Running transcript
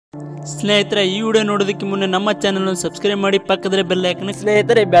ಸ್ನೇಹಿತರೆ, ಈ ವಿಡಿಯೋ ನೋಡೋದಕ್ಕೆ ಮುನ್ನ ನಮ್ಮ ಚಾನೆಲ್ ಅನ್ನು ಸಬ್ಸ್ಕ್ರೈಬ್ ಮಾಡಿ, ಪಕ್ಕದಲ್ಲಿ ಬೆಲ್ ಐಕಾನ್.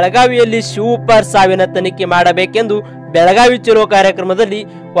 ಸ್ನೇಹಿತರೆ, ಬೆಳಗಾವಿಯಲ್ಲಿ ಶಿವಪಾರ್ ಸಾವಿನ ತನಿಖೆ ಮಾಡಬೇಕೆಂದು ಬೆಳಗಾವಿ ಚಲೋ ಕಾರ್ಯಕ್ರಮದಲ್ಲಿ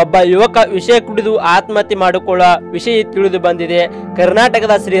ಒಬ್ಬ ಯುವಕ ವಿಷಯ ಕುಡಿದು ಆತ್ಮಹತ್ಯೆ ಮಾಡಿಕೊಳ್ಳುವ ವಿಷಯ ತಿಳಿದು ಬಂದಿದೆ.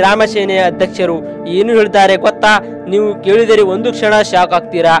 ಕರ್ನಾಟಕದ ಶ್ರೀರಾಮ ಸೇನೆಯ ಅಧ್ಯಕ್ಷರು ಏನು ಹೇಳಿದ್ದಾರೆ ಗೊತ್ತಾ? ನೀವು ಕೇಳಿದರೆ ಒಂದು ಕ್ಷಣ ಶಾಕ್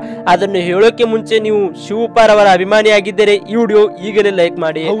ಆಗ್ತೀರಾ. ಅದನ್ನು ಹೇಳೋಕೆ ಮುಂಚೆ ನೀವು ಶಿವಪಾರ್ ಅವರ ಅಭಿಮಾನಿಯಾಗಿದ್ದರೆ ಈ ವಿಡಿಯೋ ಈಗಲೇ ಲೈಕ್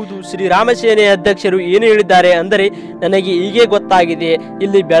ಮಾಡಿ. ಹೌದು, ಶ್ರೀರಾಮ ಸೇನೆಯ ಅಧ್ಯಕ್ಷರು ಏನು ಹೇಳಿದ್ದಾರೆ ಅಂದರೆ ನನಗೆ ಹೀಗೆ ಗೊತ್ತಾಗಿದೆ.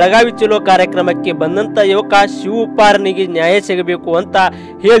 ಇಲ್ಲಿ ಬೆಳಗಾವಿ ಚಲೋ ಕಾರ್ಯಕ್ರಮಕ್ಕೆ ಬಂದಂತ ಯುವಕ ಶಿವಪಾರ್ನಿಗೆ ನ್ಯಾಯ ಸಿಗಬೇಕು ಅಂತ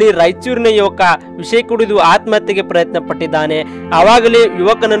ಹೇಳಿ ರಾಯಚೂರಿನ ಯುವಕ ವಿಷಯ ಕುಡಿದು ಆತ್ಮಹತ್ಯೆಗೆ ಪ್ರಯತ್ನ ಪಟ್ಟಿದ್ದಾನೆ. ಆವಾಗಲೇ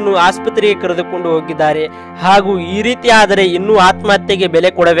ಯುವಕನನ್ನು ಆಸ್ಪತ್ರೆಗೆ ಕರೆದುಕೊಂಡು ಹೋಗಿದ್ದಾರೆ. ಹಾಗೂ ಈ ರೀತಿ ಆದರೆ ಇನ್ನೂ ಆತ್ಮಹತ್ಯೆಗೆ ಬೆಲೆ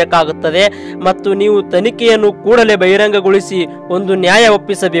ಕೊಡಬೇಕಾಗುತ್ತದೆ ಮತ್ತು ನೀವು ತನಿಖೆಯನ್ನು ಕೂಡಲೇ ಬಹಿರಂಗಗೊಳಿಸಿ ಒಂದು ನ್ಯಾಯ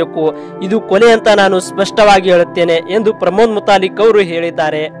ಒಪ್ಪಿಸಬೇಕು. ಇದು ಕೊಲೆ ಅಂತ ನಾನು ಸ್ಪಷ್ಟವಾಗಿ ಹೇಳುತ್ತೇನೆ ಎಂದು ಪ್ರಮೋದ್ ಮುತಾಲಿಕ್ ಅವರು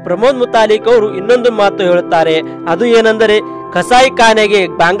ಹೇಳಿದ್ದಾರೆ. ಪ್ರಮೋದ್ ಮುತಾಲಿಕ್ ಅವರು ಇನ್ನೊಂದು ಮಾತು ಹೇಳುತ್ತಾರೆ. ಅದು ಏನೆಂದರೆ, ಕಸಾಯಿಖಾನೆಗೆ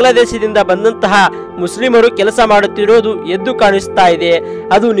ಬಾಂಗ್ಲಾದೇಶದಿಂದ ಬಂದಂತಹ ಮುಸ್ಲಿಮರು ಕೆಲಸ ಮಾಡುತ್ತಿರುವುದು ಎದ್ದು ಕಾಣಿಸ್ತಾ ಇದೆ.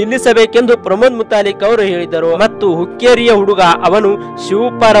 ಅದು ನಿಲ್ಲಿಸಬೇಕೆಂದು ಪ್ರಮೋದ್ ಮುತಾಲಿಕ್ ಅವರು ಹೇಳಿದರು. ಮತ್ತು ಹುಕ್ಕೇರಿಯ ಹುಡುಗ ಅವನು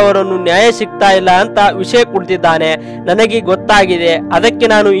ಶಿವಪಾರ್ ಅವರನ್ನು ನ್ಯಾಯ ಸಿಗ್ತಾ ಇಲ್ಲ ಅಂತ ವಿಷಯ ಕುಡಿದಿದ್ದಾನೆ. ನನಗೆ ಗೊತ್ತಾಗಿದೆ. ಅದಕ್ಕೆ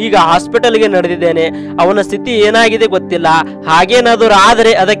ನಾನು ಈಗ ಹಾಸ್ಪಿಟಲ್ಗೆ ನಡೆದಿದ್ದೇನೆ. ಅವನ ಸ್ಥಿತಿ ಏನಾಗಿದೆ ಗೊತ್ತಿಲ್ಲ. ಹಾಗೇನಾದರೂ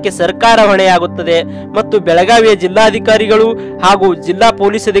ಆದರೆ ಅದಕ್ಕೆ ಸರ್ಕಾರ ಹೊಣೆಯಾಗುತ್ತದೆ ಮತ್ತು ಬೆಳಗಾವಿಯ ಜಿಲ್ಲಾಧಿಕಾರಿಗಳು ಹಾಗೂ ಜಿಲ್ಲಾ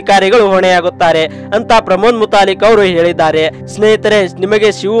ಪೊಲೀಸ್ ಅಧಿಕಾರಿಗಳು ಹೊಣೆಯಾಗುತ್ತಾರೆ ಅಂತ ಪ್ರಮೋದ್ ಮುತಾಲಿಕ್ ಅವರು ಹೇಳಿದ್ದಾರೆ. ಸ್ನೇಹಿತರೆ, ನಿಮಗೆ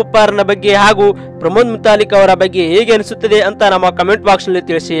ಶಿವಪಾರ್ನ ಬಗ್ಗೆ ಹಾಗೂ ಪ್ರಮೋದ್ ಮುತಾಲಿಕ್ ಅವರ ಬಗ್ಗೆ ಹೇಗೆ ಅನಿಸುತ್ತದೆ ಅಂತ ನಮ್ಮ ಕಮೆಂಟ್ ಬಾಕ್ಸ್ ನಲ್ಲಿ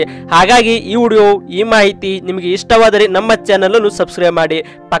ತಿಳಿಸಿ. ಹಾಗಾಗಿ ಈ ವಿಡಿಯೋ, ಈ ಮಾಹಿತಿ ನಿಮಗೆ ಇಷ್ಟವಾದರೆ ನಮ್ಮ ಚಾನೆಲ್ ಅನ್ನು ಸಬ್ಸ್ಕ್ರೈಬ್ ಮಾಡಿ,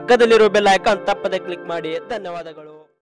 ಪಕ್ಕದಲ್ಲಿರೋ ಬೆಲ್ ಐಕಾನ್ ತಪ್ಪದೆ ಕ್ಲಿಕ್ ಮಾಡಿ. ಧನ್ಯವಾದಗಳು.